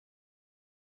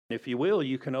If you will,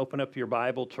 you can open up your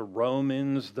Bible to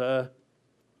Romans, the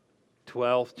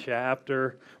 12th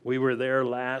chapter. We were there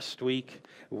last week.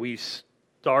 We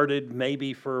started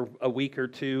maybe for a week or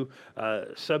two a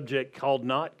subject called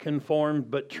Not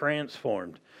Conformed but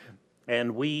Transformed.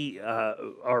 And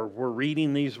we're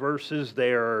reading these verses.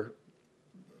 They are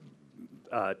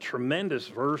tremendous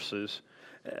verses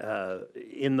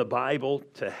in the Bible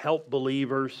to help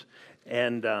believers.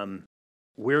 And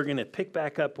we're going to pick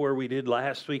back up where we did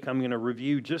last week. I'm going to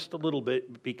review just a little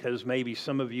bit because maybe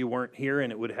some of you weren't here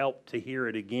and it would help to hear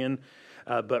it again.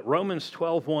 But Romans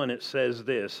 12:1, it says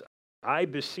this: I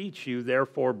beseech you,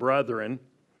 therefore, brethren,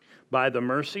 by the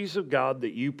mercies of God,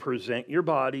 that you present your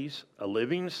bodies a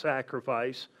living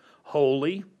sacrifice,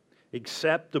 holy,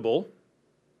 acceptable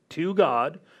to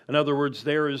God. In other words,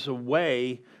 there is a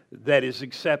way that is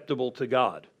acceptable to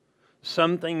God.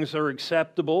 Some things are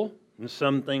acceptable and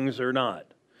some things are not.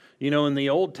 You know, in the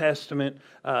Old Testament,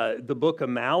 the book of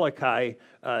Malachi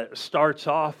starts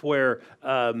off where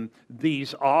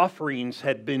these offerings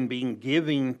had been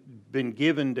given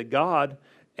to God,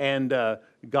 and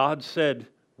God said,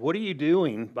 "What are you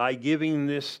doing by giving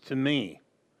this to me?"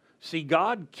 See,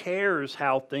 God cares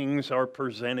how things are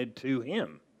presented to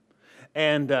Him,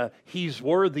 and He's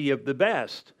worthy of the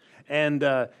best. And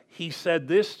He said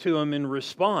this to him in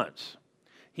response.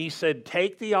 He said,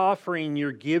 "Take the offering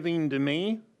you're giving to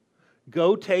me,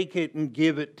 go take it and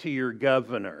give it to your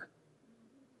governor,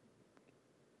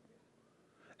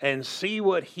 and see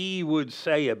what he would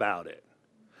say about it."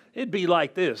 It'd be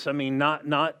like this. I mean,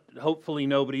 not. Hopefully,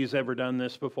 nobody's ever done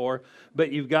this before.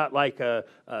 But you've got like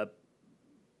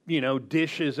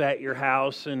dishes at your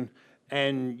house, and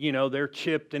they're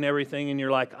chipped and everything, and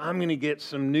you're like, "I'm going to get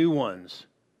some new ones."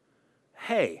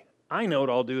 Hey, I know what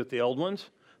I'll do with the old ones.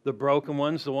 The broken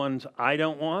ones, the ones I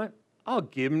don't want, I'll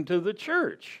give them to the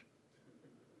church.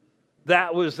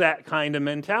 That was that kind of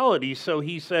mentality. So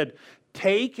he said,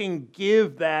 take and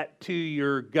give that to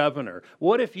your governor.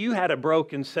 What if you had a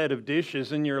broken set of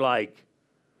dishes and you're like,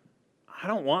 I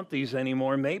don't want these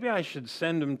anymore. Maybe I should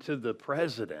send them to the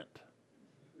president,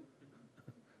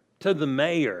 to the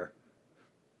mayor.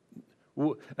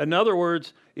 In other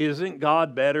words, isn't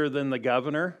God better than the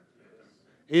governor?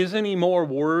 Isn't he more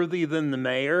worthy than the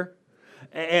mayor?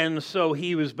 And so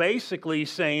he was basically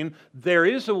saying there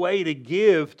is a way to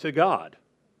give to God.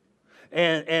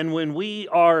 And when we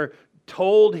are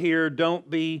told here, don't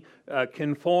be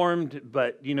conformed,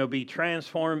 but be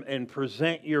transformed and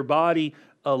present your body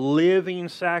a living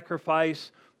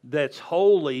sacrifice that's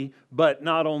holy, but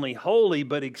not only holy,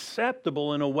 but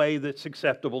acceptable in a way that's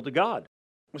acceptable to God.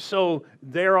 So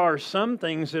there are some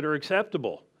things that are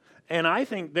acceptable. And I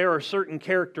think there are certain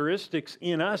characteristics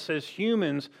in us as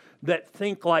humans that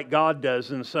think like God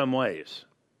does in some ways.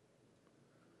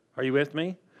 Are you with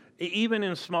me? Even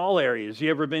in small areas. You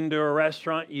ever been to a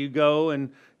restaurant? You go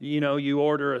and, you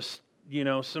order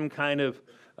some kind of,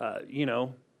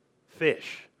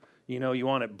 fish. You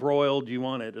want it broiled, you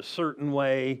want it a certain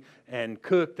way and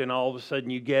cooked, and all of a sudden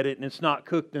you get it and it's not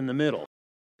cooked in the middle.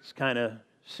 It's kind of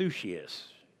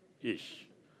sushi-ish.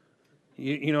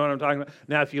 You know what I'm talking about?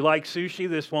 Now, if you like sushi,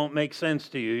 this won't make sense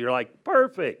to you. You're like,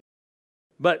 perfect.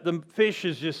 But the fish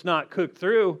is just not cooked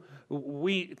through.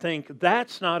 We think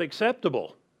that's not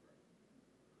acceptable.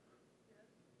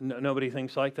 No, nobody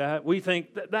thinks like that. We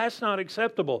think that's not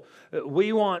acceptable.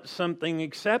 We want something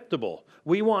acceptable.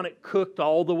 We want it cooked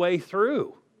all the way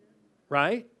through,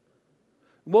 right?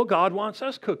 Well, God wants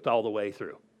us cooked all the way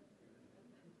through.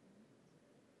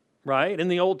 Right? In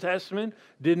the Old Testament,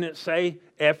 didn't it say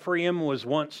Ephraim was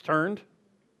once turned? I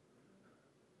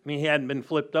mean, he hadn't been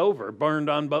flipped over,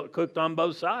 cooked on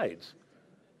both sides.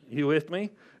 You with me?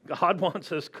 God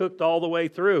wants us cooked all the way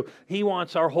through. He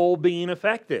wants our whole being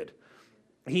affected.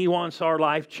 He wants our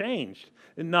life changed.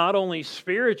 Not only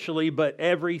spiritually, but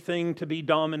everything to be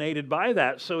dominated by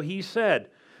that. So he said,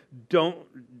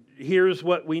 here's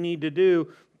what we need to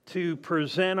do to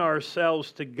present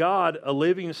ourselves to God, a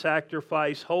living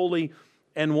sacrifice, holy,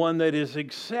 and one that is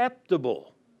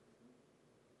acceptable.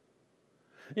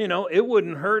 It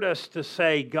wouldn't hurt us to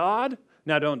say, God,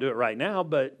 now don't do it right now,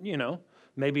 but,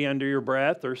 maybe under your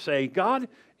breath, or say, God,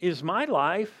 is my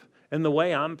life and the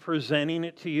way I'm presenting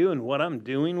it to you and what I'm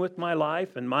doing with my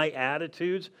life and my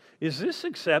attitudes, is this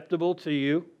acceptable to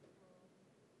you?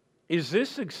 Is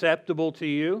this acceptable to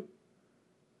you?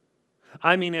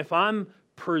 I mean, if I'm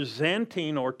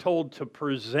presenting or told to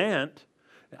present,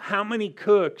 how many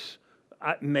cooks,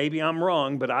 maybe I'm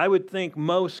wrong, but I would think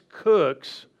most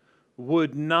cooks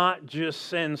would not just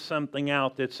send something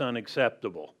out that's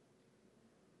unacceptable.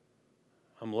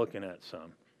 I'm looking at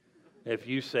some. If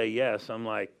you say yes, I'm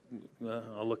like,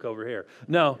 I'll look over here.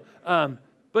 No,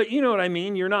 but you know what I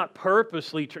mean? You're not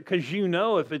purposely, because you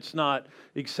know if it's not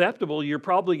acceptable, you're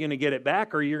probably going to get it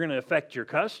back or you're going to affect your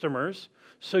customers.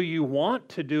 So you want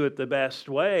to do it the best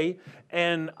way.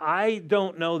 And I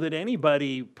don't know that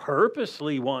anybody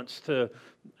purposely wants to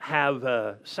have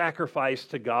a sacrifice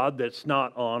to God that's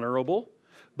not honorable.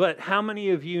 But how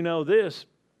many of you know this?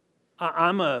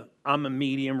 I'm a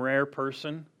medium rare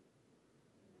person.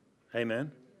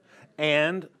 Amen.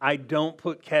 And I don't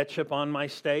put ketchup on my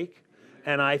steak.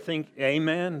 And I think,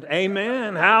 amen,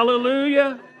 amen,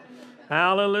 hallelujah,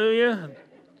 hallelujah.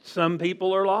 Some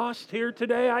people are lost here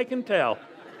today, I can tell.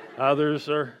 Others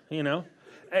are,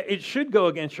 it should go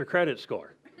against your credit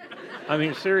score. I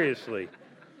mean, seriously,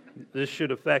 this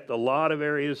should affect a lot of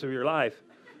areas of your life.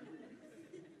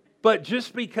 But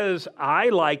just because I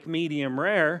like medium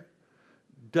rare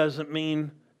doesn't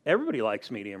mean everybody likes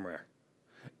medium rare.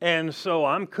 And so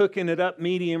I'm cooking it up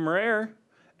medium rare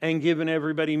and giving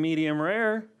everybody medium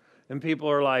rare. And people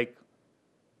are like,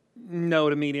 no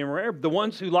to medium rare. The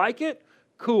ones who like it,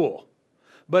 cool.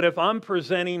 But if I'm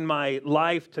presenting my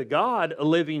life to God, a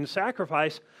living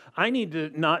sacrifice, I need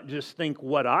to not just think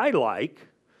what I like,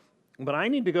 but I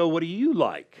need to go, what do you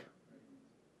like?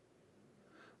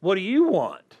 What do you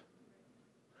want?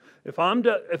 If I'm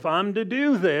to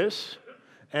do this,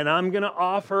 and I'm going to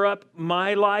offer up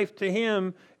my life to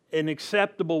Him in an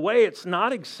acceptable way, it's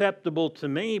not acceptable to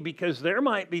me because there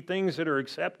might be things that are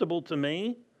acceptable to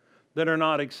me that are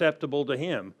not acceptable to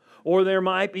Him. Or there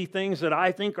might be things that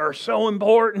I think are so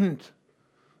important.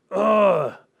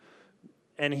 Ugh.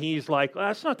 And He's like, well,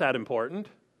 that's not that important.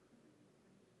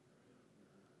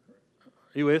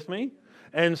 Are you with me?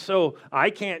 And so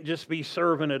I can't just be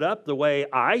serving it up the way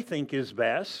I think is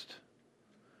best.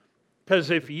 Because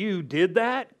if you did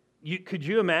that, could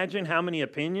you imagine how many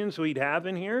opinions we'd have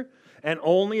in here? And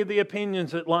only the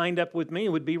opinions that lined up with me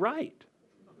would be right.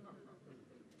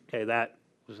 Okay, that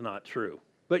was not true.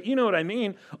 But you know what I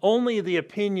mean? Only the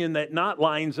opinion that not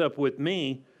lines up with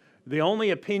me, the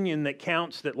only opinion that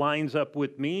counts that lines up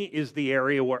with me is the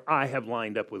area where I have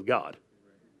lined up with God.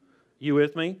 You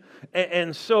with me?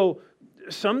 And so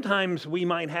sometimes we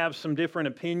might have some different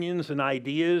opinions and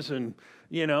ideas and,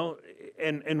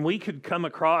 and we could come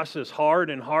across as hard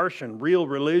and harsh and real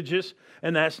religious,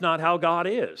 and that's not how God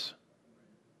is.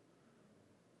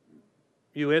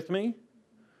 You with me?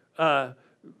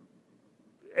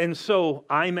 And so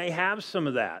I may have some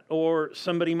of that, or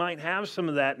somebody might have some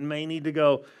of that and may need to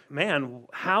go, man,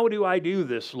 how do I do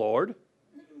this, Lord?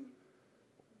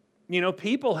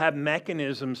 People have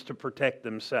mechanisms to protect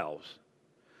themselves.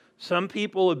 Some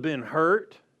people have been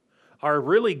hurt, are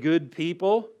really good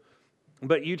people,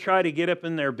 but you try to get up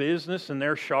in their business and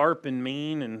they're sharp and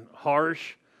mean and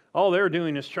harsh. All they're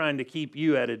doing is trying to keep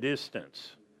you at a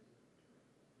distance.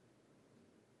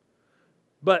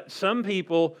 But some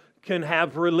people can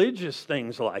have religious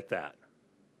things like that.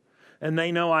 And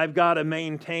they know I've got to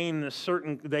maintain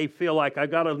they feel like I've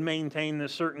got to maintain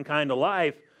this certain kind of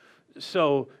life.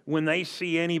 So when they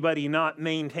see anybody not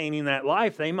maintaining that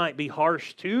life, they might be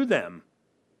harsh to them.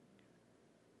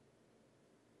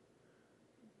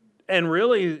 And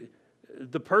really,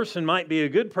 the person might be a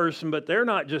good person, but they're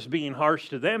not just being harsh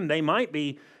to them. It might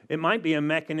be a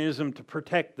mechanism to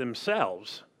protect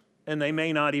themselves, and they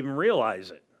may not even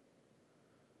realize it.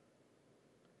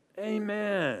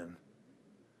 Amen.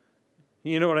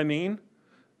 You know what I mean?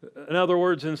 In other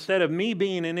words, instead of me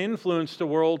being an influence to the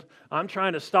world, I'm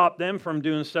trying to stop them from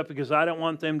doing stuff because I don't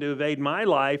want them to evade my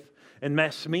life and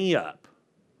mess me up.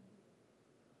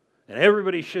 And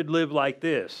everybody should live like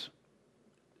this.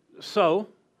 So,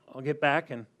 I'll get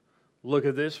back and look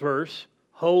at this verse.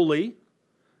 Holy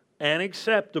and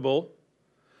acceptable.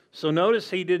 So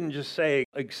notice he didn't just say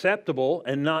acceptable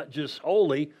and not just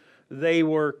holy. They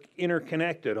were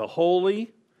interconnected. A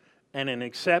holy and an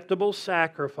acceptable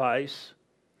sacrifice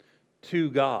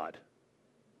to God.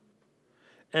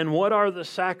 And what are the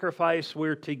sacrifice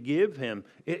we're to give Him?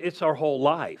 It's our whole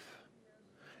life.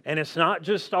 And it's not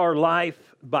just our life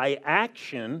by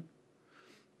action.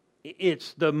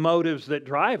 It's the motives that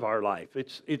drive our life.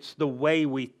 It's the way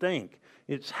we think.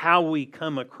 It's how we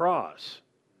come across.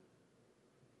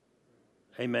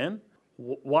 Amen?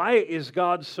 Why is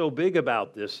God so big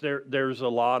about this? There's a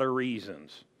lot of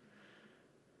reasons.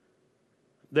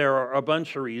 There are a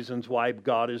bunch of reasons why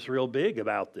God is real big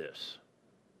about this.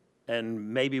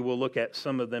 And maybe we'll look at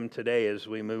some of them today as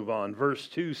we move on. Verse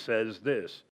 2 says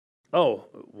this. Oh,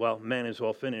 well, man as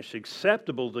well finish.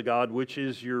 Acceptable to God, which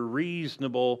is your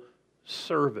reasonable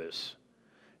service.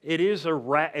 It is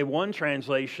one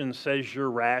translation says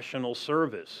your rational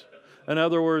service. In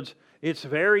other words, It's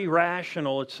very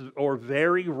rational, or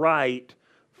very right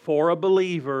for a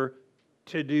believer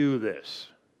to do this.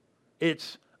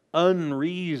 It's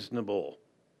unreasonable.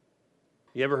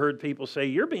 You ever heard people say,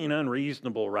 "You're being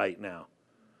unreasonable right now"?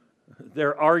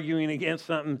 They're arguing against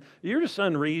something. You're just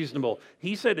unreasonable.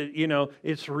 He said,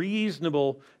 it's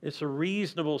reasonable. It's a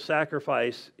reasonable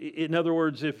sacrifice. In other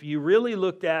words, if you really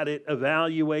looked at it,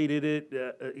 evaluated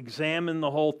it, examined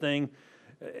the whole thing,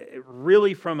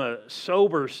 really from a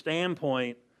sober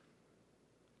standpoint,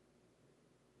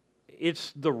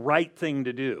 it's the right thing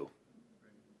to do.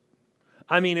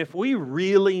 I mean, if we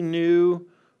really knew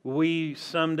we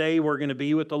someday were going to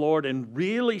be with the Lord and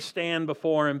really stand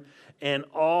before Him, and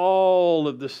all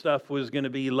of the stuff was going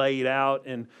to be laid out,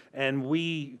 and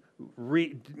we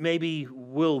maybe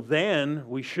will then,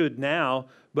 we should now,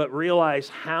 but realize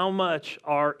how much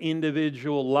our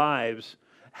individual lives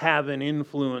have an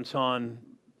influence on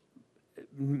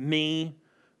me,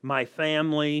 my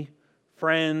family,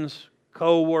 friends,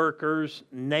 co-workers,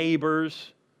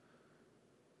 neighbors,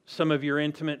 some of your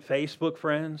intimate Facebook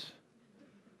friends.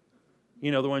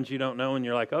 The ones you don't know and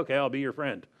you're like, okay, I'll be your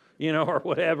friend, or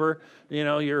whatever,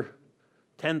 your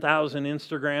 10,000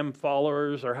 Instagram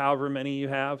followers or however many you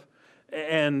have.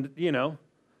 And,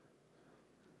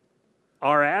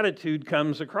 our attitude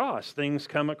comes across, things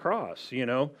come across,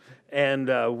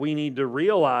 and we need to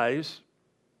realize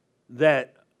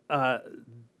that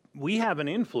we have an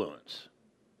influence,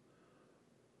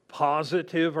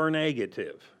 positive or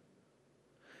negative.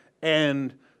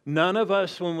 And none of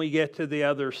us, when we get to the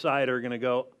other side, are going to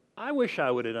go, I wish I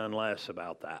would have done less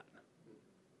about that.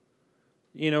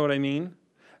 You know what I mean?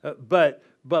 But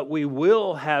we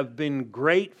will have been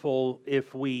grateful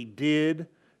if we did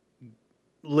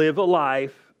live a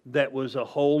life that was a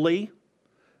holy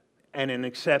and an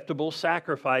acceptable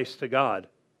sacrifice to God.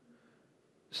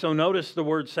 So notice the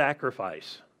word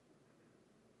sacrifice.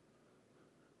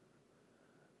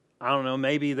 I don't know,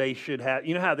 maybe they should have,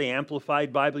 how the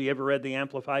Amplified Bible, you ever read the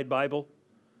Amplified Bible?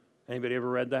 Anybody ever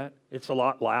read that? It's a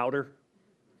lot louder.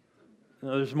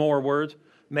 There's more words.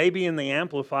 Maybe in the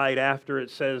Amplified, after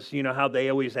it says, how they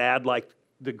always add like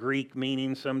the Greek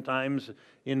meaning sometimes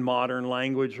in modern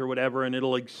language or whatever, and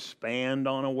it'll expand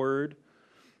on a word.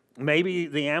 Maybe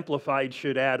the Amplified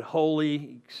should add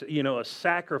holy, a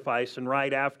sacrifice, and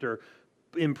right after,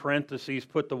 in parentheses,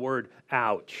 put the word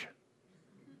ouch.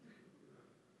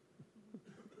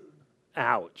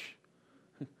 Ouch.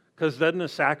 Because doesn't a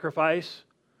sacrifice,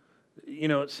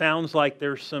 it sounds like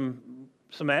there's some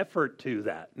effort to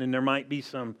that. And there might be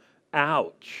some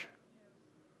ouch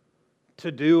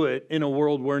to do it in a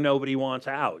world where nobody wants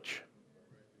ouch.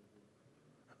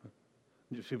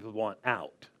 Just people want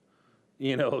out,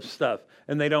 stuff.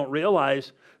 And they don't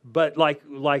realize, but like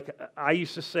I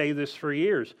used to say this for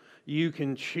years, you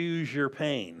can choose your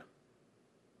pain.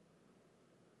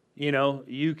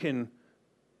 You can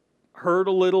hurt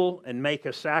a little and make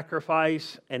a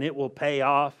sacrifice and it will pay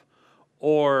off,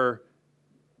 or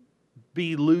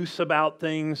be loose about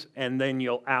things and then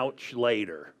you'll ouch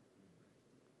later.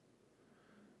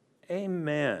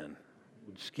 Amen.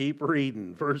 Just keep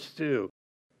reading. Verse 2.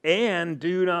 And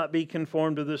do not be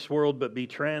conformed to this world, but be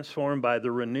transformed by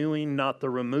the renewing, not the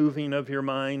removing of your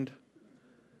mind.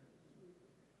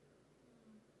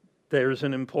 There's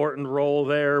an important role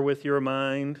there with your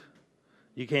mind.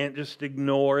 You can't just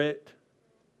ignore it.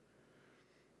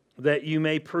 That you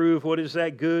may prove what is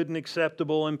that good and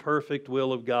acceptable and perfect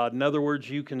will of God. In other words,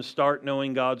 you can start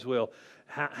knowing God's will.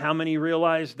 How many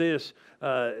realize this?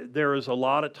 There is a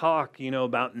lot of talk,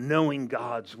 about knowing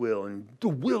God's will and the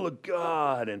will of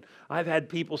God. And I've had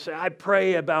people say, I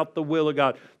pray about the will of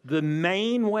God. The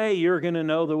main way you're going to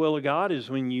know the will of God is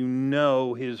when you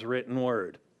know His written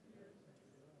word.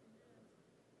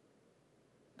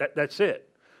 That's it.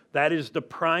 That is the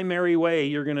primary way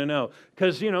you're going to know.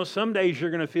 Because, some days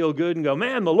you're going to feel good and go,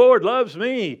 man, the Lord loves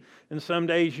me. And some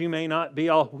days you may not be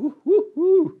all, whoo, whoo,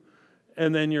 whoo.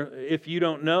 And then if you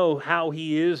don't know how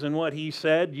He is and what He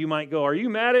said, you might go, are you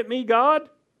mad at me, God?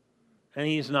 And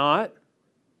He's not.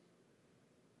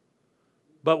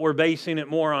 But we're basing it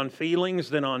more on feelings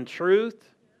than on truth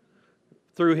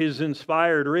through His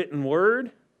inspired written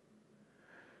word.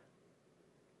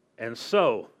 And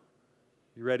so,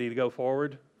 you ready to go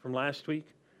forward from last week?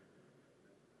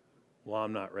 Well,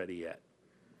 I'm not ready yet.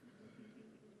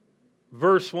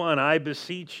 Verse 1, I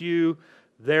beseech you,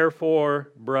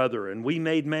 therefore, brethren. We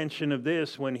made mention of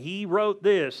this when he wrote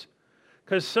this,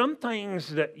 because some things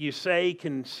that you say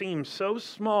can seem so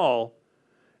small,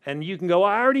 and you can go,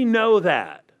 I already know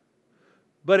that.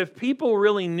 But if people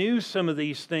really knew some of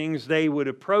these things, they would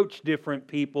approach different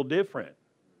people different.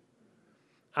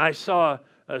 I saw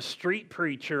a street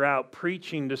preacher out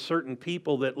preaching to certain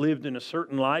people that lived in a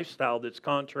certain lifestyle that's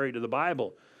contrary to the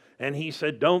Bible. And he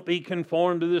said, don't be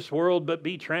conformed to this world, but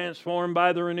be transformed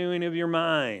by the renewing of your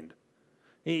mind.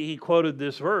 He quoted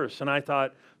this verse, and I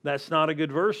thought, that's not a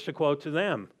good verse to quote to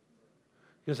them,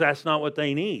 because that's not what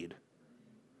they need.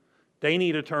 They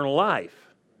need eternal life.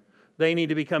 They need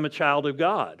to become a child of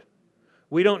God.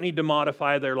 We don't need to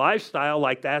modify their lifestyle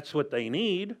like that's what they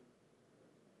need.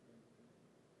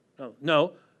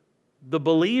 No, the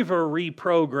believer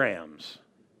reprograms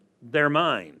their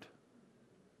mind.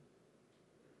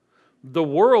 The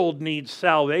world needs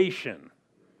salvation.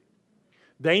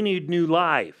 They need new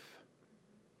life.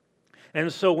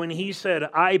 And so when he said,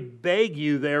 I beg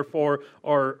you therefore,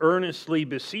 or earnestly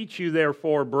beseech you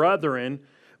therefore, brethren,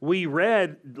 we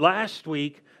read last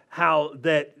week how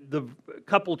that the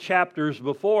couple chapters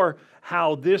before,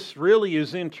 how this really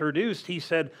is introduced. He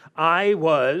said, I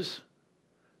was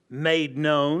made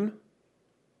known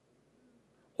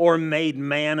or made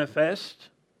manifest.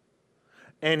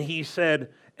 And he said,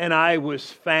 and I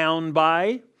was found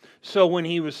by. So when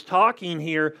he was talking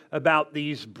here about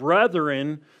these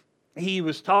brethren, he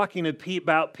was talking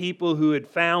about people who had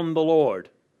found the Lord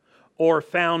or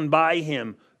found by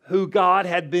Him, who God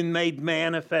had been made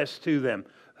manifest to them,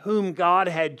 whom God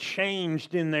had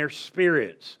changed in their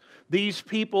spirits. These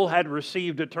people had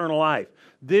received eternal life.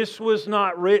 This was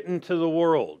not written to the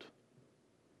world.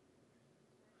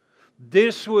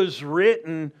 This was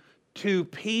written to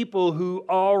people who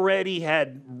already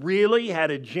really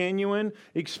had a genuine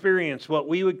experience, what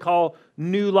we would call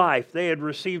new life. They had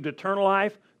received eternal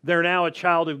life. They're now a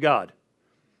child of God.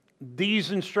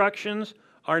 These instructions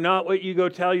are not what you go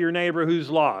tell your neighbor who's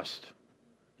lost.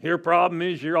 Your problem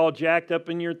is you're all jacked up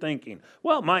in your thinking.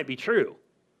 Well, it might be true.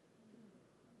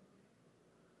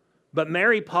 But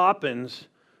Mary Poppins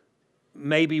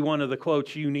may be one of the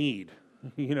quotes you need,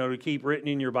 to keep written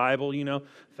in your Bible,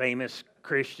 famous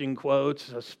Christian quotes,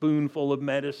 a spoonful of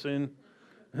medicine,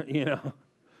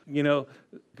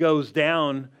 goes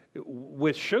down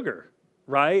with sugar,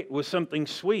 right? With something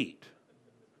sweet.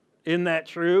 Isn't that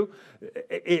true?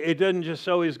 It doesn't just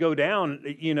always go down,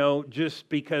 just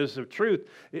because of truth.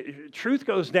 Truth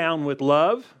goes down with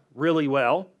love really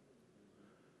well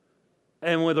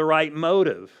and with the right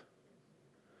motive.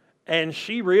 And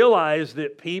she realized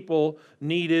that people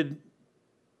needed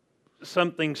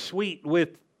something sweet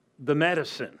with the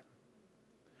medicine.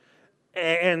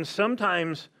 And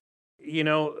sometimes,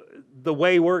 the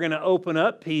way we're going to open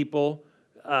up people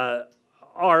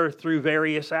are through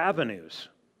various avenues.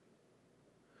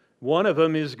 One of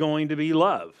them is going to be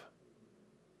love.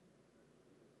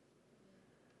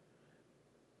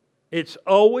 It's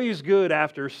always good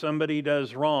after somebody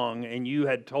does wrong and you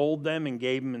had told them and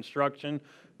gave them instruction.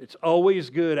 It's always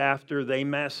good after they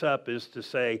mess up is to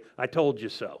say, I told you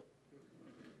so.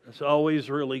 It's always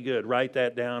really good. Write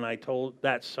that down.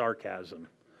 That's sarcasm.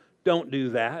 Don't do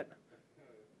that.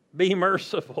 Be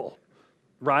merciful,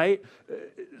 right?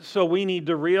 So we need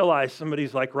to realize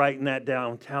somebody's like writing that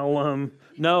down. Tell them.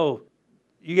 No,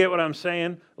 you get what I'm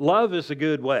saying? Love is a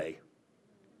good way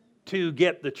to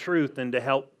get the truth and to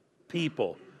help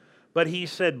people. But he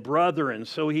said brethren,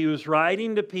 so he was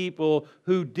writing to people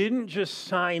who didn't just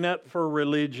sign up for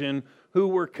religion, who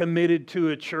were committed to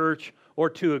a church or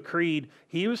to a creed.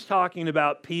 He was talking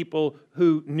about people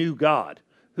who knew God,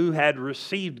 who had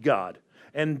received God.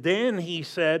 And then he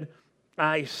said,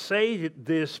 I say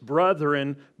this,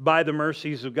 brethren, by the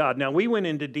mercies of God. Now, we went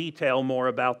into detail more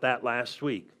about that last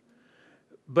week.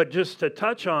 But just to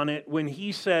touch on it, when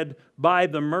he said, by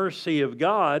the mercy of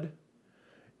God,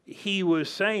 he was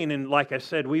saying, and like I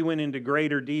said, we went into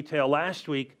greater detail last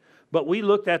week, but we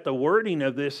looked at the wording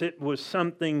of this. It was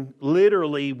something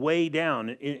literally way down.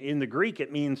 In the Greek,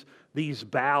 it means these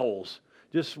bowels,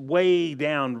 just way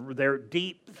down. Their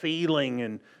deep feeling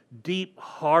and deep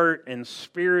heart and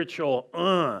spiritual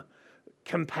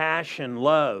compassion,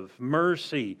 love,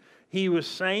 mercy. He was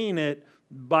saying it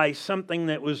by something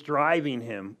that was driving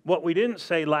him. What we didn't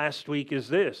say last week is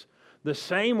this. The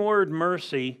same word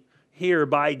mercy here,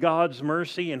 by God's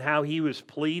mercy and how he was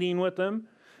pleading with them,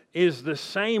 is the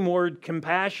same word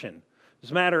compassion.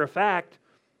 As a matter of fact,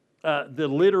 the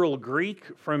literal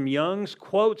Greek from Young's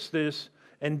quotes this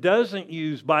and doesn't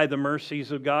use by the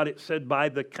mercies of God. It said by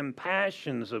the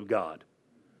compassions of God.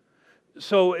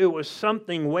 So it was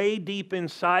something way deep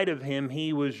inside of him.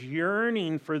 He was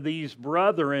yearning for these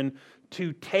brethren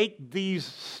to take these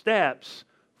steps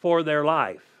for their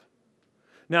life.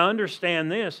 Now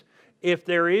understand this. If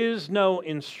there is no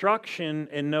instruction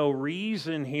and no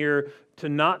reason here to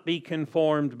not be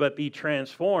conformed but be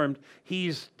transformed,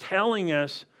 he's telling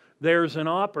us there's an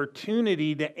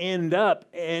opportunity to end up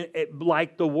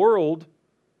like the world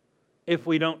if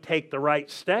we don't take the right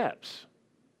steps.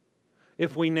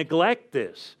 If we neglect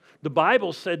this. The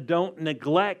Bible said, don't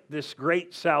neglect this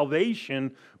great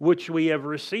salvation which we have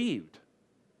received.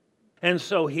 And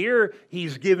so here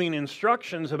he's giving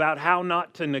instructions about how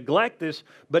not to neglect this,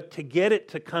 but to get it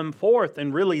to come forth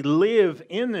and really live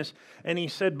in this. And he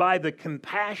said, by the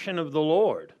compassion of the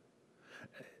Lord.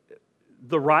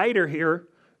 The writer here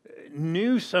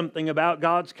knew something about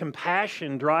God's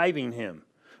compassion driving him.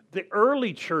 The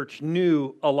early church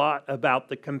knew a lot about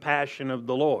the compassion of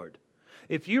the Lord.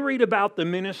 If you read about the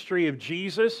ministry of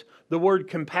Jesus, the word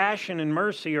compassion and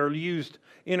mercy are used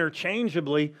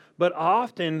interchangeably, but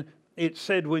often it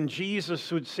said when Jesus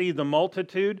would see the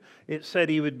multitude, it said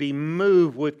he would be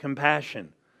moved with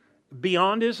compassion.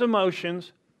 Beyond his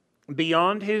emotions,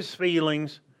 beyond his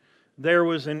feelings, there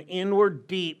was an inward,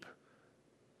 deep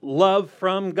love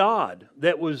from God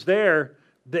that was there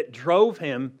that drove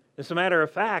him. As a matter of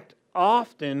fact,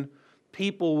 often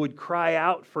people would cry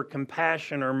out for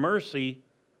compassion or mercy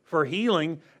for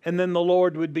healing, and then the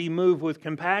Lord would be moved with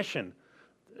compassion.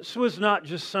 This was not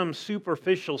just some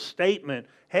superficial statement.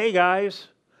 Hey guys,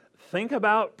 think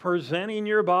about presenting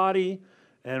your body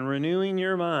and renewing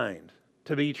your mind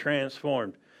to be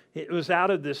transformed. It was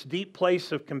out of this deep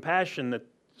place of compassion, the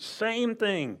same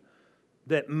thing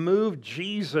that moved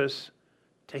Jesus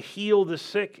to heal the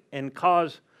sick and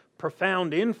cause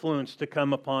profound influence to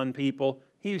come upon people.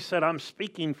 He said, I'm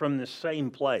speaking from the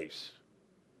same place.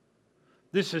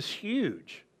 This is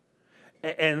huge.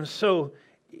 And so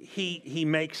he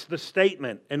makes the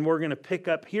statement, and we're going to pick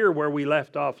up here where we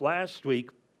left off last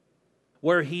week,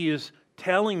 where he is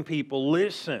telling people,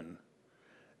 listen,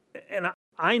 and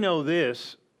I know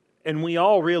this, and we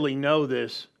all really know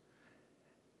this,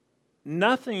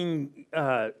 nothing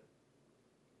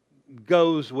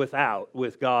goes without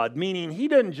with God, meaning he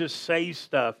doesn't just say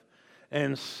stuff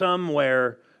and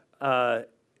somewhere,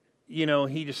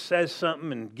 he just says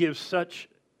something and gives such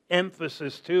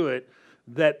emphasis to it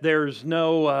that there's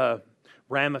no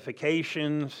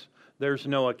ramifications, there's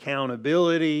no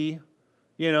accountability.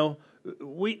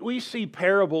 We see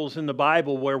parables in the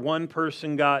Bible where one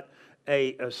person got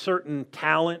a certain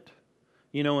talent,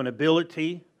 an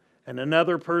ability, and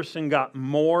another person got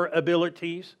more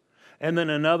abilities, and then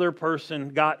another person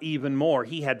got even more.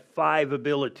 He had 5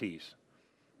 abilities.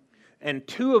 And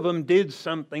 2 of them did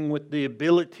something with the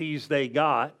abilities they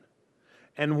got,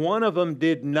 and one of them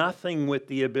did nothing with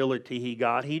the ability he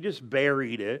got. He just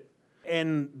buried it.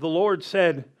 And the Lord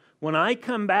said, when I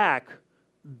come back,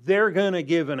 they're going to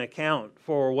give an account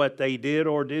for what they did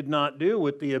or did not do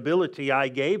with the ability I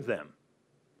gave them.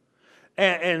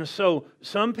 And so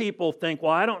some people think,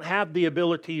 well, I don't have the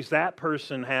abilities that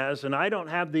person has, and I don't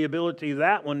have the ability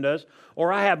that one does,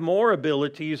 or I have more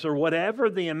abilities, or whatever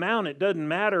the amount. It doesn't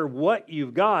matter what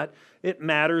you've got. It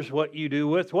matters what you do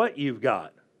with what you've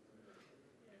got.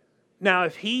 Now,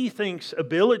 if he thinks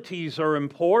abilities are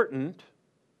important,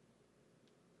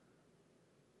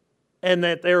 and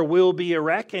that there will be a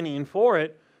reckoning for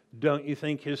it, don't you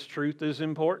think his truth is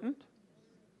important?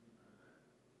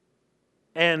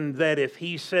 And that if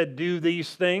he said do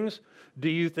these things, do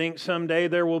you think someday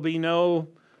there will be no,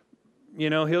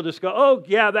 he'll just go, oh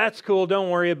yeah, that's cool, don't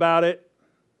worry about it.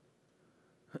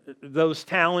 Those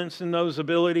talents and those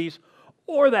abilities,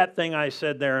 or that thing I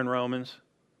said there in Romans.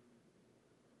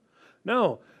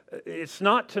 No, it's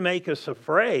not to make us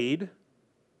afraid,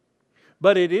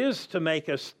 but it is to make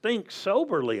us think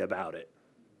soberly about it.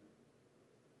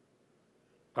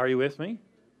 Are you with me?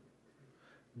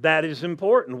 That is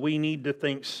important. We need to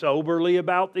think soberly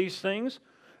about these things.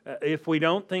 If we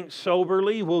don't think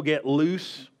soberly, we'll get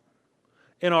loose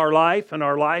in our life and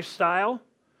our lifestyle.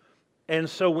 And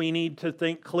so we need to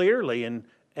think clearly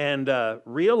and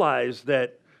realize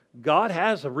that God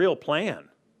has a real plan.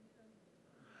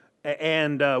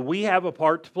 And we have a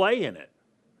part to play in it.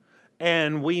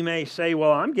 And we may say,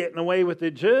 well, I'm getting away with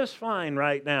it just fine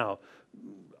right now.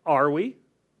 Are we?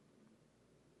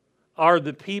 Are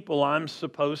the people I'm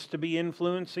supposed to be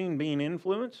influencing being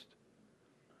influenced?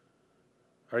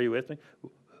 Are you with me?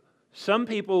 Some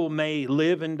people may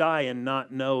live and die and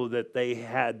not know that they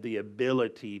had the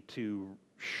ability to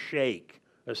shake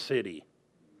a city,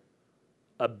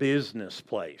 a business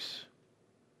place,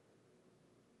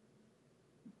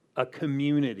 a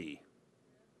community,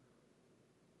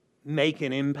 make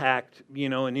an impact,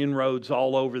 and inroads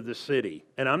all over the city.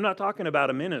 And I'm not talking about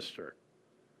a minister.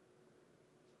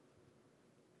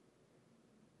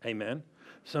 Amen.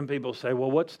 Some people say, well,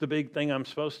 what's the big thing I'm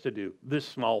supposed to do? This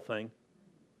small thing.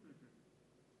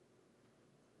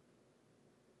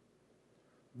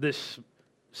 This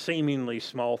seemingly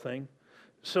small thing.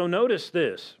 So notice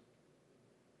this.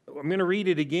 I'm going to read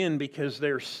it again because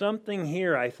there's something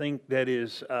here I think that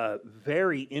is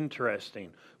very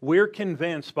interesting. We're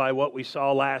convinced by what we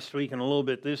saw last week and a little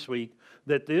bit this week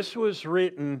that this was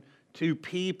written to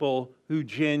people who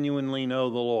genuinely know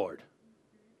the Lord.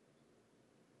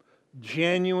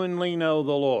 Genuinely know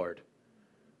the Lord.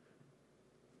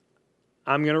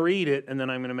 I'm going to read it and then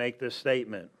I'm going to make this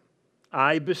statement.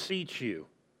 I beseech you.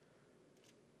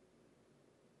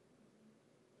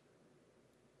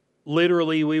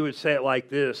 Literally, we would say it like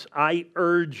this. I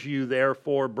urge you,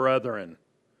 therefore, brethren,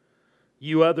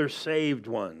 you other saved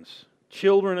ones,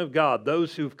 children of God,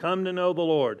 those who've come to know the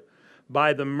Lord,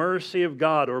 by the mercy of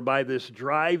God or by this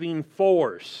driving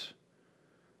force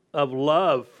of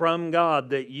love from God,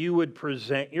 that you would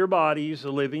present your bodies a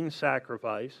living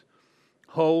sacrifice,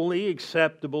 holy,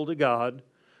 acceptable to God,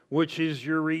 which is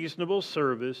your reasonable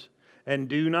service. And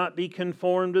do not be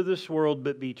conformed to this world,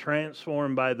 but be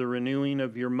transformed by the renewing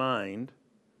of your mind,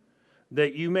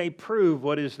 that you may prove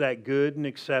what is that good and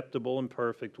acceptable and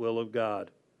perfect will of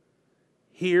God.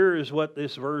 Here is what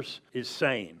this verse is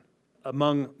saying,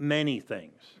 among many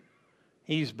things.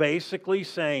 He's basically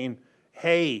saying,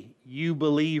 hey, you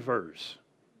believers,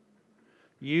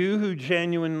 you who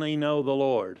genuinely know the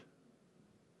Lord,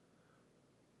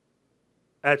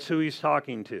 that's who he's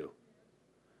talking to.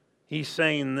 He's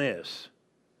saying this.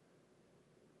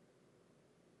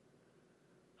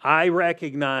 I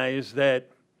recognize that,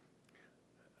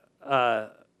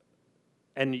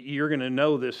 and you're going to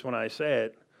know this when I say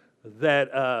it,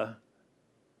 that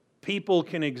people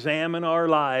can examine our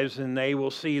lives and they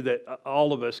will see that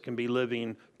all of us can be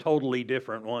living totally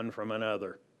different one from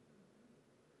another.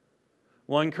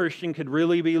 One Christian could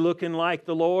really be looking like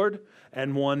the Lord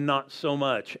and one not so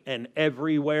much, and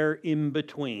everywhere in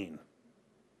between.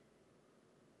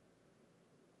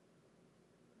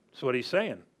 That's what he's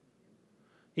saying.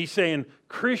 He's saying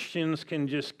Christians can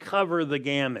just cover the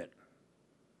gamut.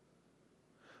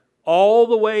 All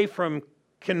the way from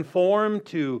conform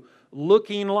to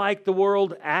looking like the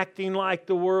world, acting like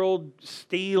the world,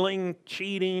 stealing,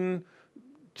 cheating,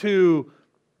 to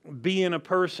being a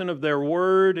person of their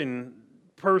word and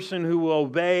person who will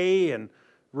obey and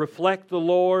reflect the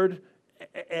Lord,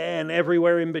 and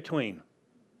everywhere in between.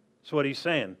 That's what he's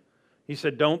saying. He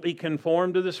said, don't be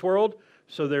conformed to this world.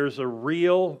 So there's a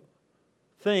real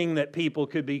thing that people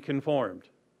could be conformed.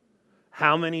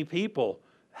 How many people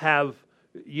have,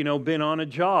 been on a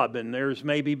job and there's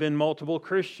maybe been multiple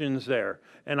Christians there?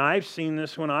 And I've seen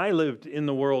this when I lived in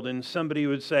the world, and somebody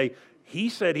would say, he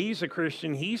said he's a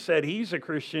Christian, he said he's a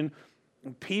Christian.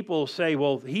 People say,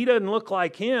 well, he doesn't look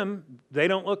like him. They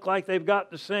don't look like they've got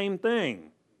the same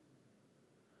thing.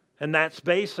 And that's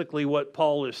basically what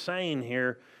Paul is saying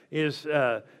here. Is,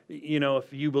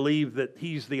 if you believe that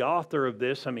he's the author of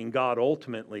this, I mean, God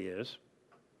ultimately is,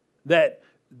 that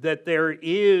there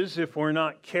is, if we're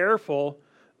not careful,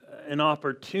 an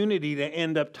opportunity to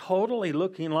end up totally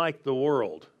looking like the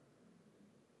world.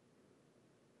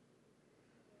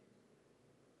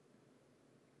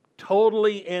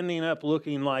 Totally ending up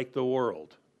looking like the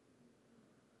world.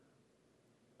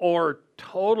 Or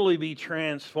totally be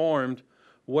transformed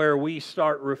where we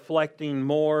start reflecting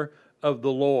more of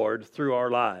the Lord through our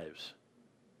lives.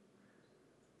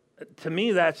 To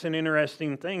me, that's an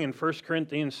interesting thing. In 1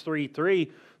 Corinthians 3:3,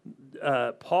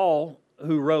 Paul,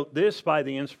 who wrote this by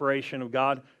the inspiration of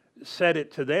God, said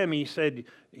it to them. He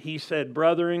said,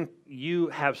 brethren, you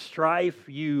have strife,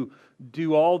 you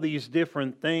do all these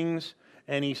different things,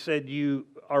 and he said you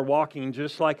are walking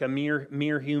just like a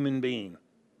mere human being,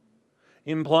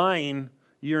 implying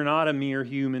you're not a mere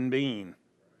human being.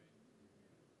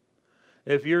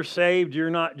 If you're saved,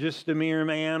 you're not just a mere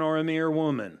man or a mere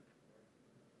woman.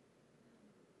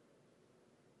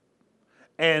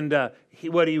 And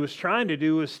what he was trying to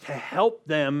do was to help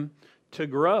them to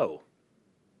grow.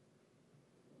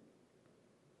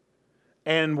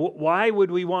 And why would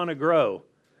we want to grow?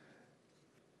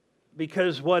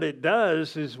 Because what it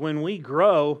does is when we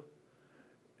grow,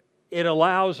 it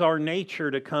allows our nature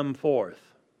to come forth.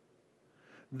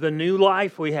 The new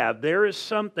life we have, there is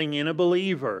something in a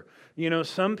believer.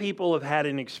 Some people have had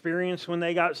an experience when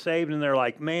they got saved and they're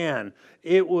like, man,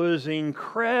 it was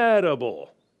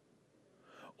incredible.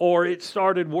 Or it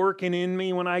started working in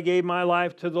me when I gave my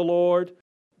life to the Lord.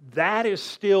 That is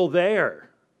still there.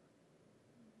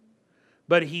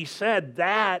 But he said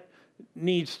that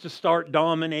needs to start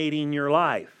dominating your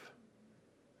life.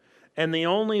 And the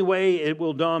only way it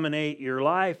will dominate your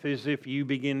life is if you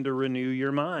begin to renew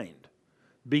your mind.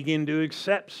 Begin to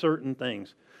accept certain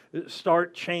things.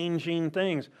 Start changing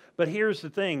things. But here's the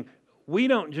thing. We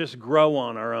don't just grow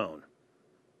on our own.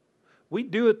 We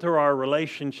do it through our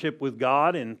relationship with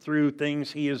God and through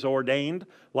things He has ordained,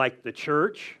 like the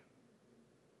church.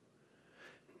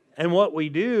 And what we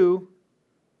do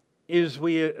is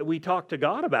we talk to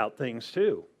God about things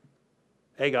too.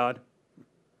 Hey, God,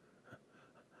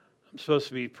 I'm supposed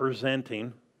to be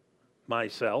presenting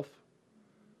myself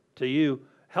to you.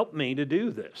 Help me to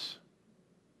do this.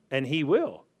 And He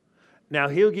will. Now,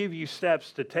 He'll give you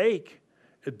steps to take,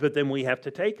 but then we have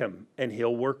to take them, and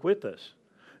He'll work with us.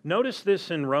 Notice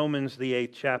this in Romans, the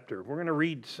 8th chapter. We're going to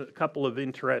read a couple of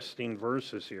interesting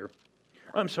verses here.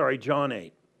 I'm sorry, John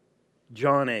 8.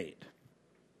 John 8.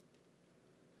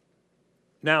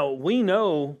 Now, we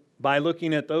know by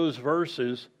looking at those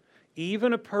verses,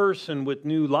 even a person with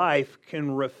new life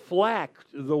can reflect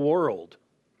the world,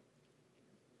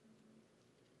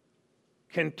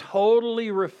 can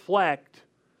totally reflect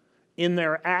in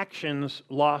their actions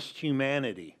lost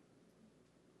humanity.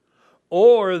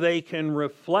 Or they can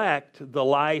reflect the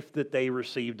life that they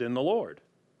received in the Lord.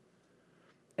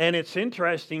 And it's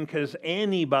interesting because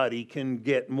anybody can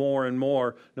get more and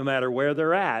more no matter where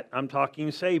they're at. I'm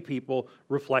talking saved people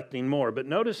reflecting more. But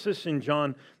notice this in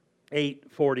John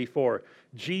 8:44.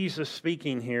 Jesus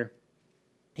speaking here.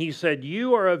 He said,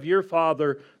 "You are of your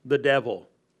father, the devil."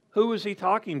 Who was He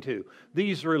talking to?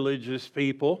 These religious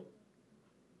people.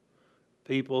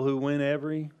 People who went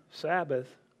every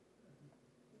Sabbath.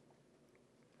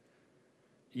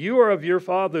 You are of your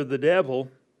father, the devil,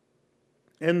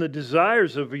 and the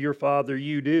desires of your father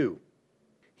you do.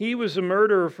 He was a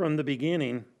murderer from the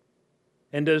beginning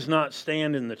and does not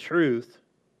stand in the truth,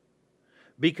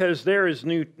 because there is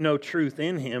no truth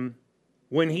in him.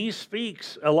 When he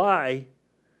speaks a lie,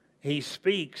 he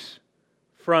speaks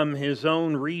from his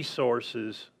own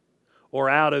resources or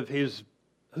out of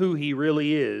who he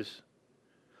really is.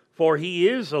 For he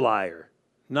is a liar.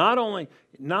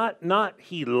 Not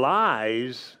he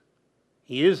lies,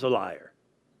 he is a liar.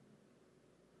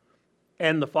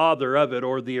 And the father of it,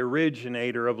 or the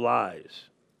originator of lies.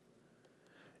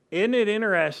 Isn't it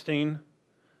interesting?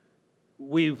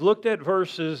 We've looked at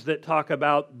verses that talk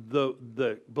about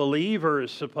the believer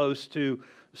is supposed to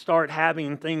start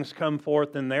having things come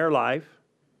forth in their life.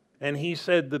 And he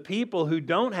said the people who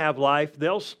don't have life,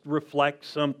 they'll reflect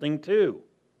something too.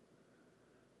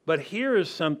 But here is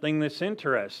something that's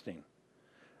interesting.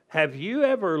 Have you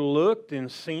ever looked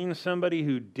and seen somebody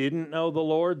who didn't know the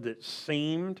Lord that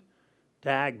seemed to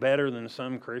act better than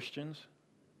some Christians?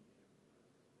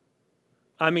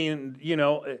 I mean,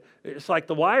 it's like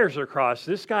the wires are crossed.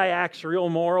 This guy acts real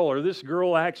moral, or this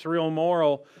girl acts real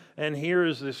moral, and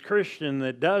here's this Christian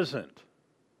that doesn't.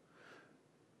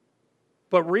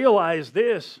 But realize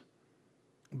this,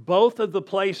 both of the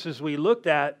places we looked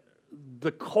at,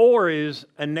 the core is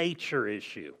a nature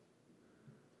issue.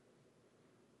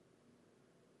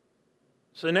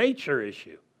 It's a nature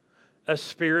issue, a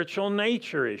spiritual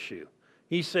nature issue.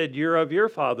 He said, you're of your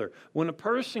father. When a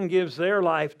person gives their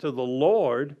life to the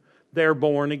Lord, they're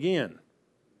born again.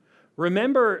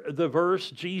 Remember the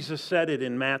verse, Jesus said it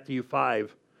in Matthew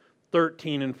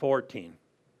 5:13 and 14.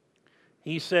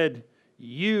 He said,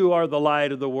 you are the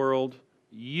light of the world.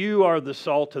 You are the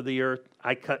salt of the earth.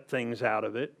 I cut things out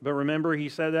of it. But remember he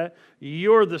said that?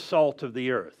 You're the salt of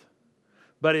the earth.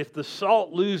 But if the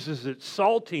salt loses its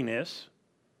saltiness,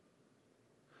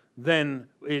 then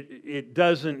it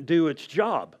doesn't do its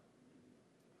job.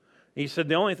 He said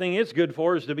the only thing it's good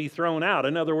for is to be thrown out.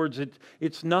 In other words,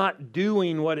 it's not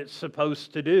doing what it's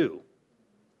supposed to do.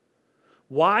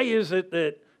 Why is it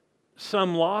that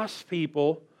some lost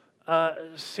people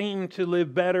seem to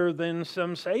live better than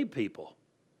some saved people?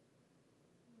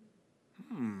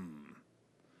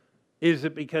 Is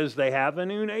it because they have a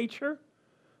new nature?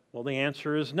 Well, the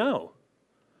answer is no.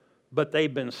 But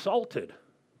they've been salted.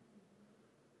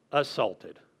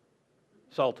 Salted.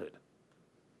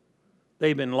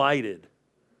 They've been lighted.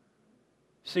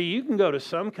 See, you can go to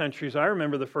some countries. I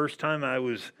remember the first time I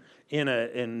was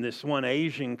in this one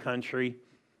Asian country,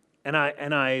 and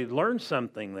I learned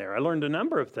something there. I learned a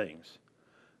number of things.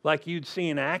 Like you'd see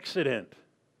an accident,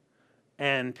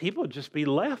 and people would just be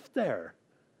left there.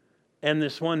 And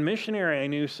this one missionary I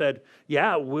knew said,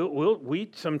 yeah, we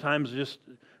sometimes just,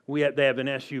 they have an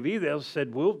SUV, they'll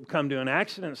said, we'll come to an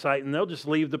accident site and they'll just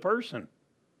leave the person.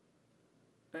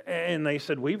 And they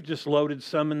said, we've just loaded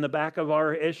some in the back of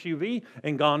our SUV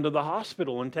and gone to the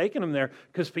hospital and taken them there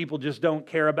because people just don't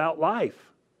care about life.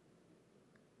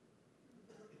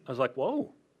 I was like,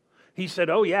 whoa. He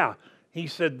said, oh yeah. He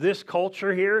said, this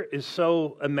culture here is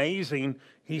so amazing.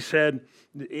 He said,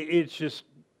 it's just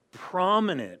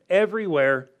prominent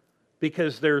everywhere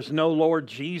because there's no Lord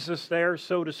Jesus there,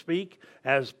 so to speak,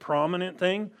 as prominent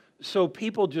thing. So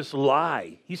people just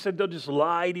lie. He said they'll just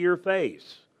lie to your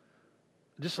face.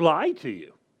 Just lie to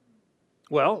you.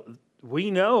 Well,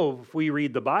 we know if we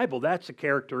read the Bible, that's a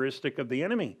characteristic of the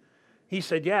enemy. He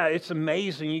said, yeah, it's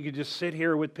amazing. You could just sit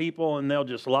here with people and they'll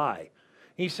just lie.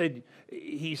 He said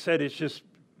it's just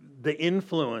the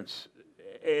influence.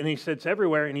 And he said it's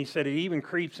everywhere. And he said it even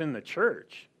creeps in the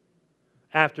church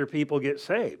after people get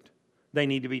saved. They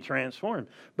need to be transformed.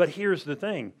 But here's the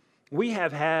thing. We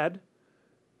have had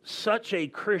such a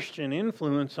Christian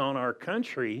influence on our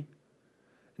country.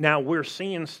 Now we're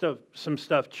seeing some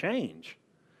stuff change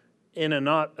in a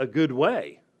not a good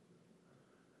way.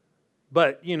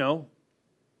 But,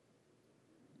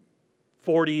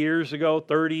 40 years ago,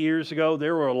 30 years ago,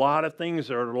 there were a lot of things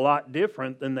that are a lot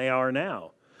different than they are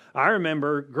now. I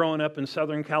remember growing up in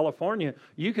Southern California,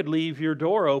 you could leave your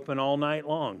door open all night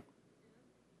long.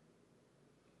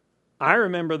 I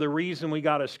remember the reason we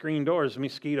got a screen door is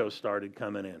mosquitoes started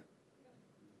coming in.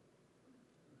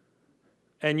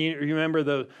 And you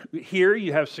remember here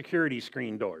you have security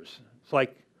screen doors. It's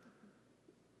like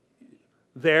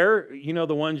there,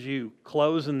 the ones you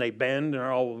close and they bend and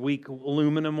are all weak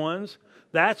aluminum ones.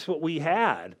 That's what we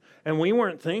had. And we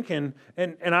weren't thinking,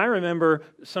 and I remember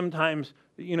sometimes,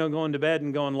 going to bed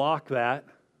and going, lock that.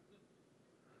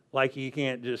 Like you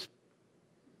can't just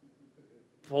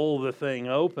pull the thing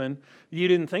open. You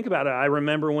didn't think about it. I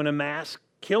remember when a mass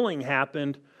killing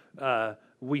happened,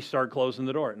 we started closing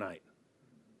the door at night.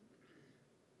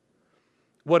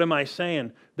 What am I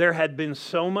saying? There had been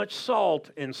so much salt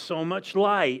and so much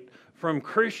light from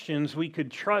Christians, we could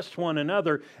trust one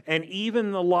another, and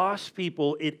even the lost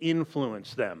people, it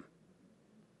influenced them.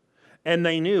 And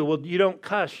they knew, well, you don't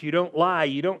cuss, you don't lie,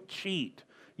 you don't cheat,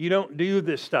 you don't do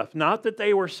this stuff. Not that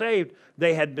they were saved,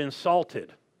 they had been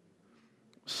salted.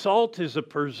 Salt is a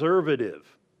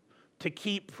preservative to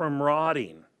keep from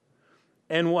rotting.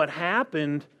 And what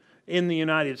happened in the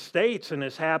United States, and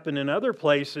has happened in other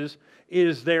places,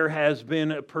 is there has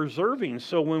been a preserving.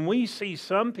 So when we see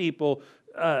some people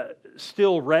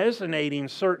still resonating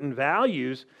certain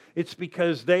values, it's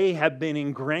because they have been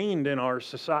ingrained in our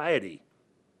society.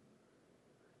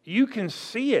 You can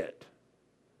see it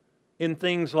in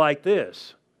things like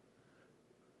this.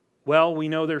 Well, we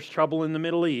know there's trouble in the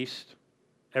Middle East.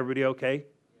 Everybody okay?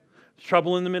 There's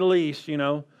trouble in the Middle East,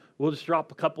 We'll just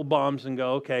drop a couple bombs and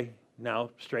go, okay, now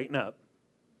straighten up.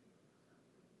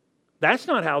 That's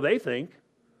not how they think.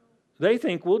 They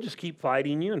think we'll just keep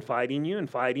fighting you and fighting you and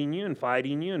fighting you and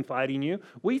fighting you and fighting you.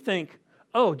 We think,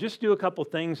 oh, just do a couple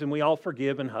things and we all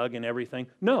forgive and hug and everything.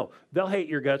 No, they'll hate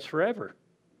your guts forever.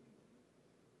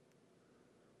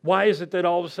 Why is it that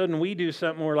all of a sudden we do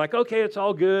something, we're like, okay, it's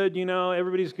all good,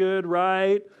 everybody's good,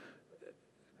 right?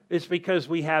 It's because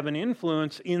we have an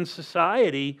influence in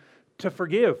society to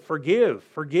forgive,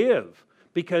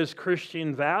 because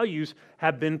Christian values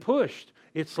have been pushed.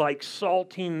 It's like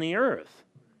salting the earth.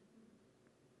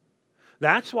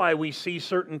 That's why we see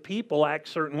certain people act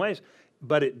certain ways,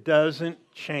 but it doesn't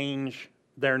change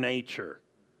their nature.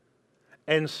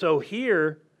 And so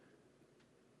here,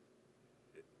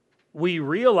 we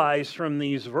realize from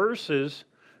these verses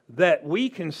that we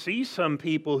can see some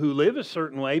people who live a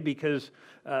certain way because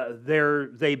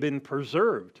they've been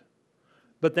preserved.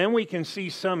 But then we can see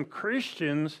some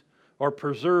Christians are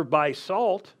preserved by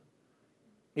salt.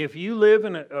 If you live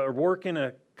or work in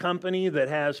a company that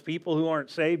has people who aren't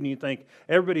saved and you think,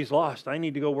 everybody's lost, I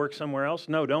need to go work somewhere else.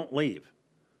 No, don't leave.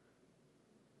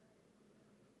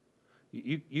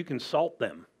 You can salt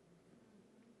them.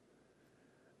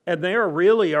 And there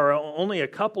really are only a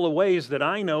couple of ways that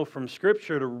I know from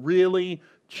Scripture to really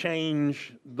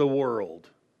change the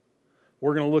world.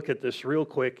 We're going to look at this real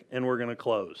quick and we're going to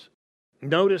close.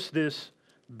 Notice this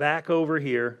back over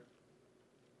here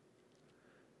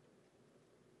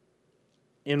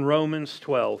in Romans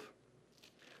 12.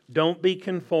 Don't be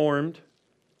conformed.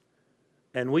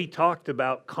 And we talked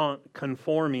about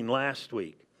conforming last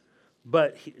week.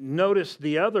 But notice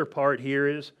the other part here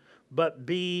is, but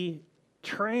be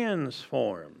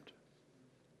transformed.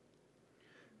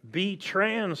 Be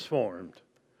transformed.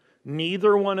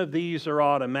 Neither one of these are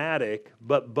automatic,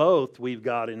 but both we've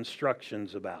got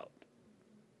instructions about.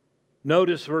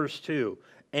 Notice verse 2.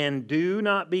 And do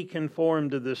not be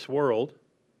conformed to this world,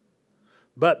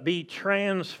 but be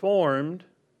transformed.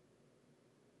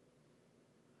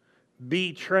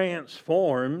 Be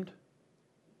transformed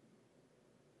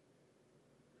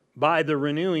by the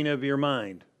renewing of your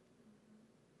mind.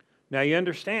 Now you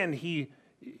understand,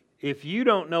 if you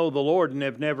don't know the Lord and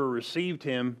have never received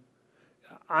Him,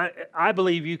 I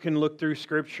believe you can look through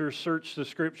Scripture, search the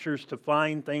Scriptures to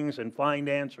find things and find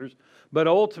answers, but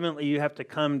ultimately you have to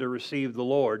come to receive the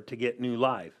Lord to get new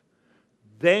life.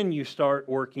 then you start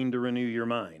working to renew your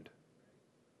mind.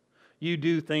 You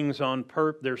do things on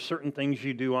purpose. There's certain things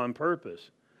you do on purpose.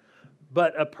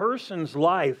 But a person's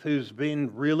life who's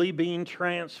been really being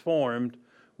transformed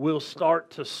will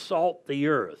start to salt the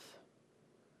earth.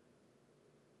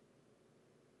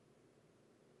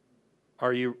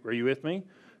 Are you with me?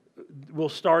 Will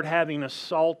start having a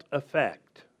salt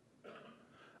effect.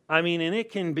 I mean, and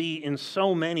it can be in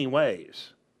so many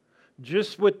ways.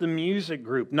 Just with the music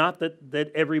group, not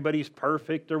that everybody's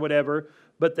perfect or whatever,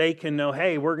 but they can know,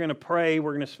 hey, we're going to pray,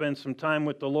 we're going to spend some time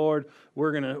with the Lord,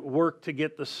 we're going to work to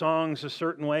get the songs a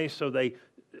certain way so they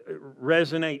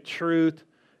resonate truth,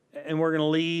 and we're going to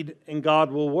lead, and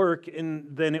God will work, and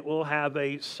then it will have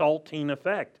a salting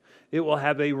effect. It will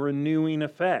have a renewing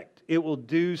effect. It will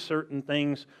do certain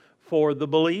things for the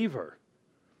believer.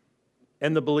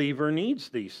 And the believer needs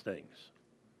these things.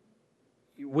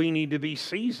 We need to be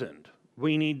seasoned.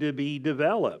 We need to be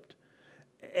developed.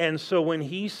 And so when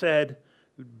he said,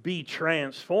 be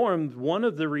transformed, one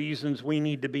of the reasons we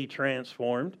need to be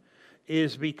transformed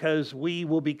is because we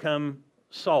will become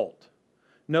salt.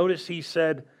 Notice he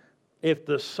said, if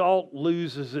the salt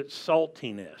loses its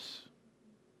saltiness,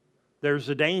 there's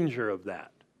a danger of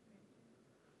that.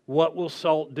 What will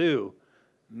salt do?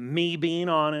 Me being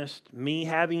honest, me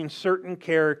having certain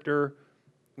character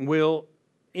will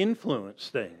influence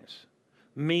things.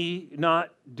 Me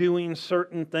not doing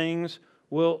certain things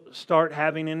will start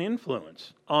having an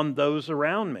influence on those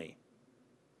around me.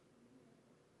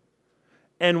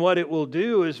 And what it will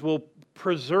do is will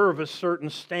preserve a certain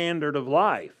standard of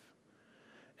life.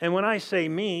 And when I say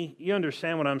me, you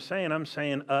understand what I'm saying. I'm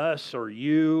saying us or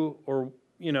you or,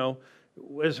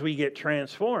 as we get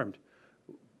transformed.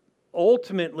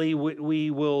 Ultimately,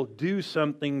 we will do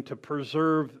something to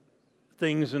preserve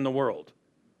things in the world.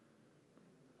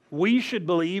 We should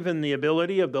believe in the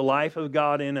ability of the life of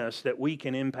God in us that we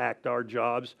can impact our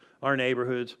jobs, our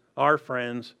neighborhoods, our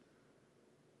friends.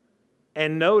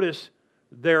 And notice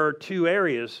there are two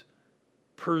areas.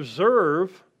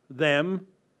 Preserve them,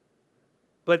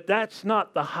 but that's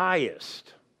not the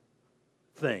highest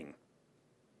thing.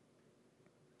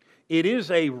 It is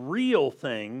a real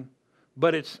thing,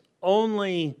 but it's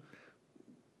only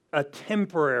a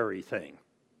temporary thing.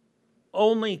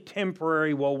 Only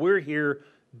temporary while we're here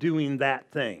doing that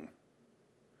thing.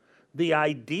 The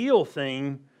ideal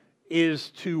thing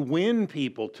is to win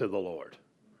people to the Lord.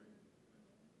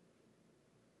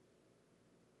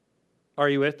 Are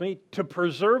you with me? To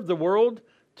preserve the world,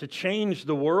 to change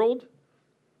the world,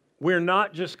 we're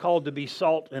not just called to be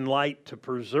salt and light to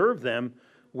preserve them,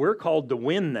 we're called to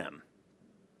win them.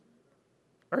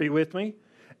 Are you with me?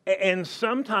 And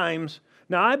sometimes,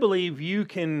 now I believe you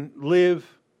can live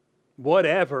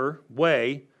whatever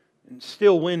way and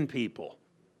still win people.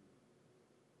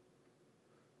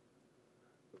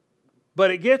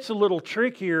 But it gets a little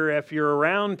trickier if you're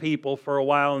around people for a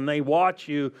while and they watch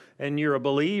you and you're a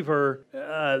believer.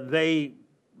 They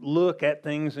look at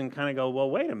things and kind of go, well,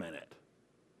 wait a minute.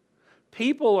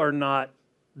 People are not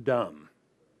dumb.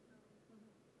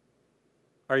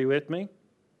 Are you with me?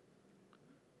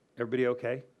 Everybody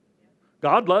okay?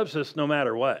 God loves us no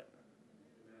matter what.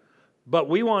 But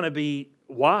we want to be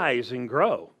wise and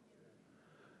grow.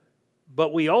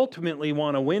 But we ultimately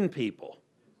want to win people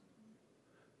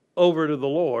over to the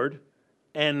Lord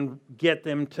and get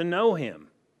them to know Him.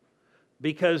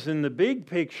 Because in the big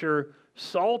picture,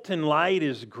 salt and light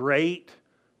is great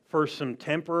for some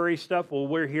temporary stuff while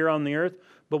we're here on the earth,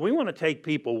 but we want to take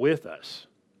people with us.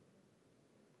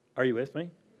 Are you with me?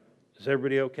 Is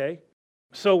everybody okay?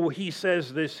 So he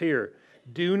says this here,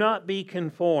 do not be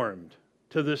conformed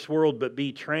to this world, but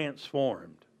be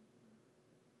transformed.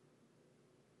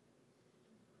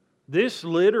 This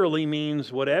literally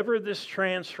means whatever this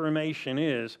transformation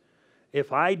is,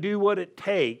 if I do what it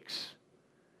takes,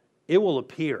 it will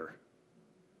appear.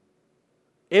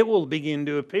 It will begin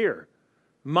to appear.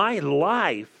 My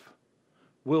life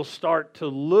will start to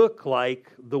look like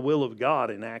the will of God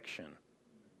in action.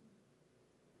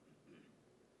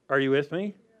 Are you with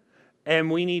me?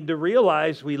 And we need to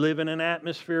realize we live in an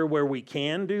atmosphere where we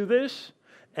can do this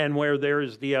and where there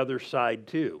is the other side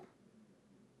too.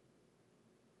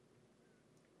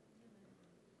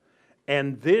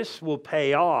 And this will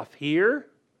pay off here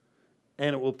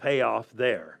and it will pay off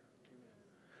there.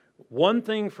 One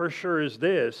thing for sure is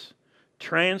this,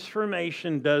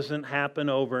 transformation doesn't happen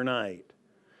overnight.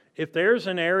 If there's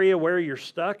an area where you're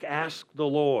stuck, ask the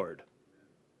Lord.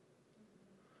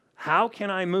 How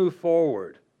can I move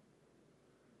forward?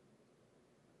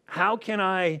 How can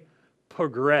I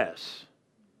progress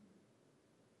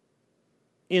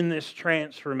in this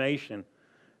transformation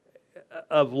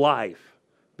of life?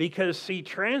 Because, see,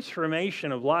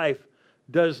 transformation of life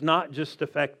does not just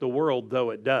affect the world,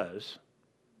 though it does.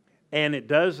 And it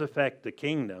does affect the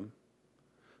kingdom,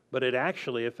 but it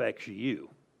actually affects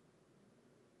you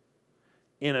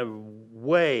in a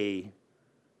way,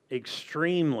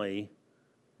 extremely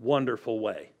wonderful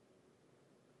way.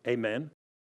 Amen.